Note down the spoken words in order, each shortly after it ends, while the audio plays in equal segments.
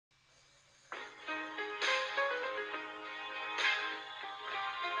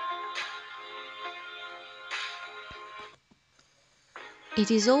It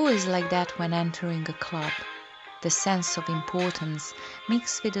is always like that when entering a club. The sense of importance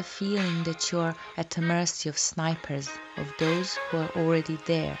mixed with the feeling that you are at the mercy of snipers, of those who are already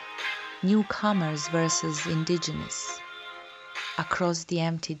there, newcomers versus indigenous. Across the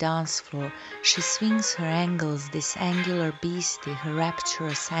empty dance floor, she swings her angles, this angular beastie, her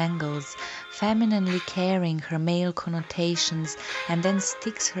rapturous angles, femininely carrying her male connotations, and then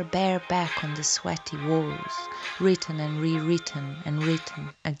sticks her bare back on the sweaty walls, written and rewritten and written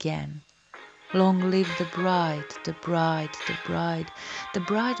again. Long live the bride, the bride, the bride. The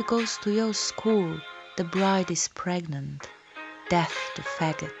bride goes to your school. The bride is pregnant. Death to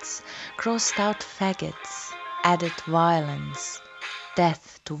faggots. Crossed out faggots. Added violence.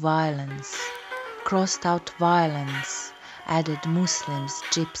 Death to violence. Crossed out violence. Added Muslims,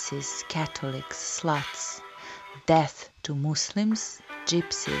 gypsies, Catholics, sluts. Death to Muslims,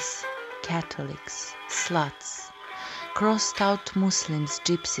 gypsies, Catholics, sluts. Crossed out Muslims,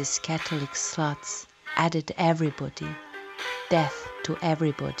 gypsies, Catholics, sluts, added everybody, death to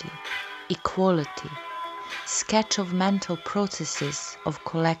everybody, equality, sketch of mental processes of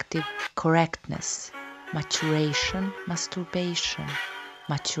collective correctness, maturation, masturbation,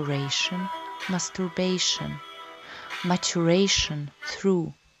 maturation, masturbation, maturation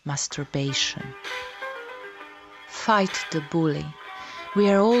through masturbation. Fight the bully. We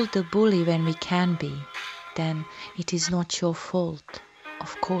are all the bully when we can be. Then it is not your fault.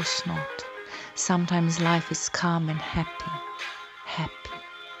 Of course not. Sometimes life is calm and happy. Happy.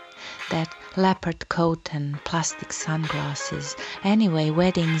 That leopard coat and plastic sunglasses. Anyway,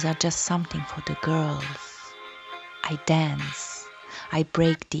 weddings are just something for the girls. I dance. I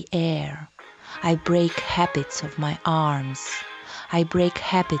break the air. I break habits of my arms. I break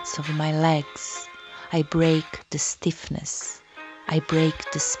habits of my legs. I break the stiffness. I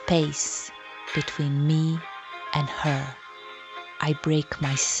break the space between me and her. I break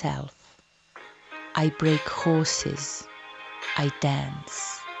myself. I break horses. I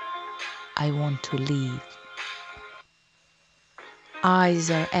dance. I want to leave.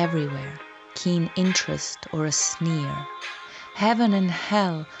 Eyes are everywhere, keen interest or a sneer. Heaven and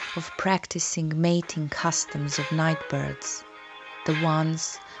hell of practicing mating customs of nightbirds. The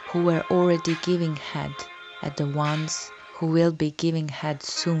ones who were already giving head and the ones who will be giving head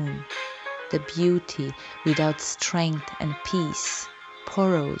soon. The beauty without strength and peace,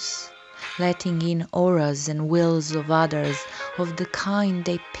 porous, letting in auras and wills of others, of the kind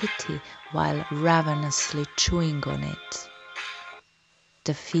they pity while ravenously chewing on it.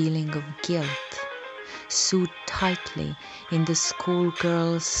 The feeling of guilt, sewed tightly in the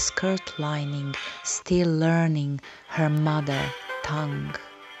schoolgirl's skirt lining, still learning her mother tongue.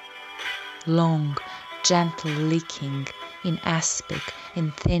 Long, gentle licking in aspic,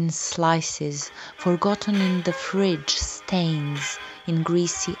 in thin slices, forgotten in the fridge stains, in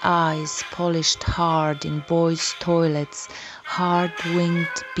greasy eyes polished hard in boys' toilets,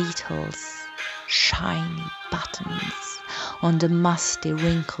 hard-winged beetles, shiny buttons on the musty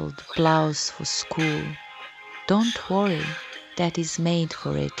wrinkled blouse for school. Don't worry, that is made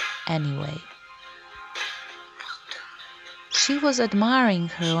for it anyway. She was admiring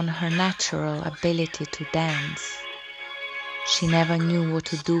her on her natural ability to dance. She never knew what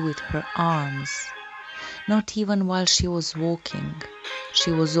to do with her arms. Not even while she was walking.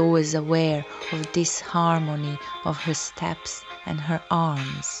 She was always aware of disharmony of her steps and her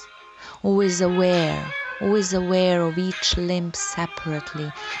arms. Always aware of each limb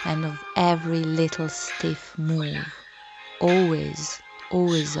separately and of every little stiff move. Always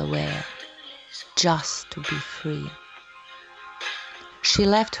aware. Just to be free. She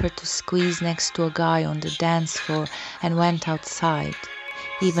left her to squeeze next to a guy on the dance floor and went outside.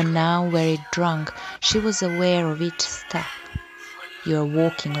 Even now, very drunk, she was aware of each step. You are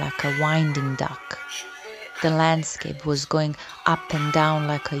walking like a winding duck. The landscape was going up and down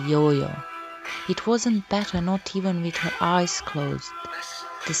like a yo-yo. It wasn't better, not even with her eyes closed.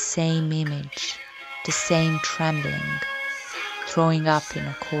 The same image, the same trembling, throwing up in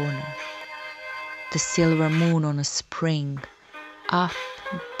a corner. The silver moon on a spring, up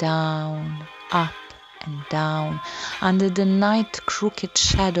and down, under the night crooked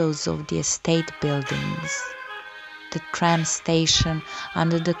shadows of the estate buildings. The tram station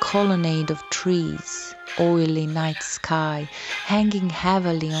under the colonnade of trees, oily night sky, hanging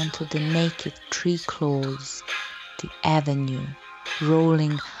heavily onto the naked tree claws. The avenue,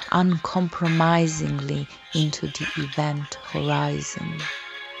 rolling uncompromisingly into the event horizon.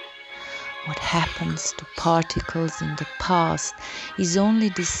 What happens to particles in the past is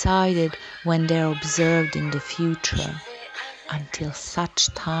only decided when they are observed in the future. Until such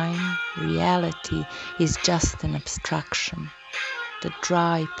time, reality is just an abstraction. the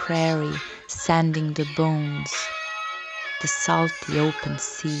dry prairie sanding the bones, the salty open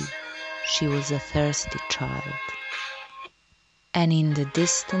sea. She was a thirsty child. And in the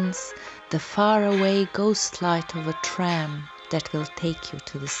distance, the faraway ghost light of a tram that will take you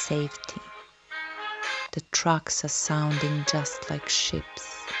to the safety. The trucks are sounding just like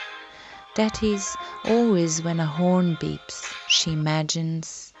ships. That is, always when a horn beeps, she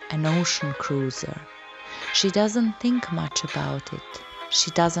imagines an ocean cruiser. She doesn't think much about it.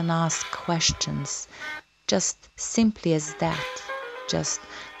 She doesn't ask questions, just simply as that. Just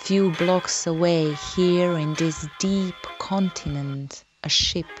few blocks away, here in this deep continent, a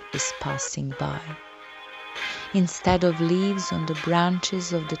ship is passing by. Instead of leaves on the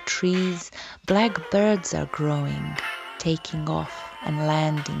branches of the trees, black birds are growing, taking off and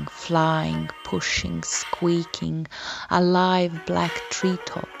landing, flying, pushing, squeaking, alive black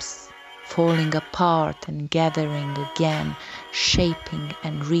treetops, falling apart and gathering again, shaping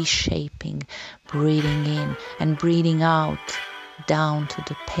and reshaping, breathing in and breathing out, down to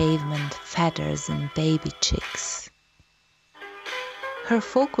the pavement, feathers and baby chicks. Her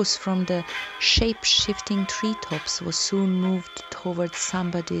focus from the shape-shifting treetops was soon moved towards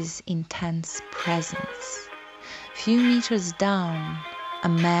somebody's intense presence. Few meters down, a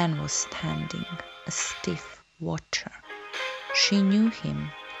man was standing, a stiff watcher. She knew him.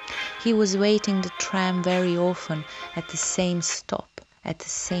 He was waiting the tram very often at the same stop, at the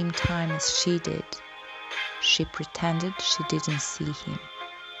same time as she did. She pretended she didn't see him.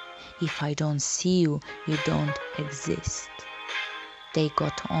 If I don't see you, you don't exist. They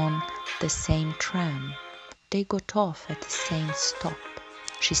got on the same tram. They got off at the same stop.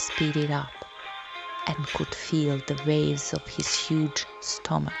 She speeded up and could feel the waves of his huge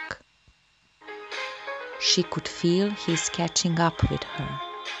stomach. She could feel he's catching up with her.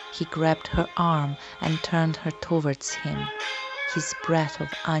 He grabbed her arm and turned her towards him, his breath of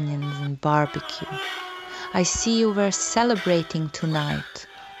onions and barbecue. I see you were celebrating tonight.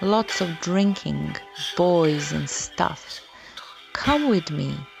 Lots of drinking, boys and stuff. Come with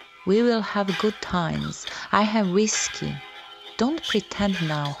me. We will have good times. I have whiskey. Don't pretend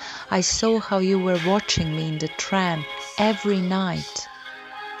now. I saw how you were watching me in the tram every night.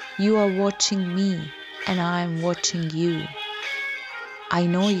 You are watching me, and I am watching you. I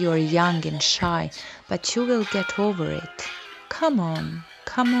know you are young and shy, but you will get over it. Come on,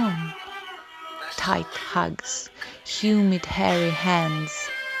 come on. Tight hugs, humid hairy hands,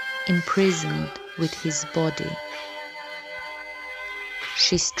 imprisoned with his body.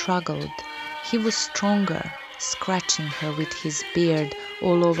 She struggled. He was stronger, scratching her with his beard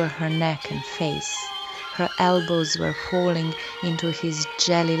all over her neck and face. Her elbows were falling into his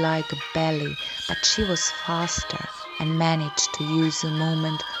jelly-like belly, but she was faster and managed to use a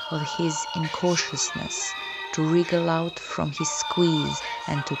moment of his incautiousness to wriggle out from his squeeze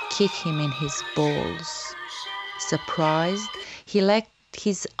and to kick him in his balls. Surprised, he let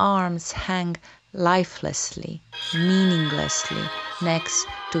his arms hang lifelessly, meaninglessly next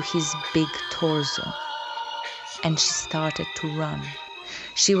to his big torso. And she started to run.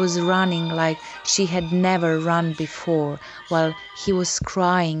 She was running like she had never run before, while he was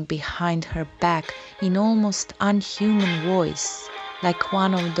crying behind her back in almost unhuman voice, like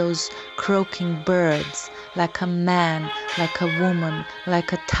one of those croaking birds, like a man, like a woman,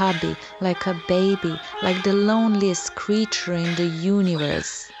 like a tabby, like a baby, like the loneliest creature in the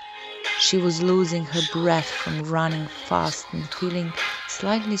universe. She was losing her breath from running fast and feeling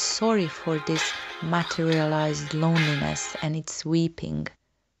slightly sorry for this materialized loneliness and its weeping.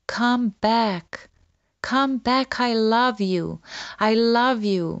 Come back, I love you, I love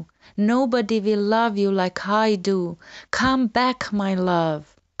you. Nobody will love you like I do. Come back, my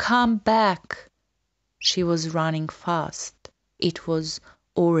love, come back. She was running fast. It was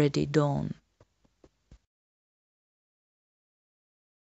already dawn.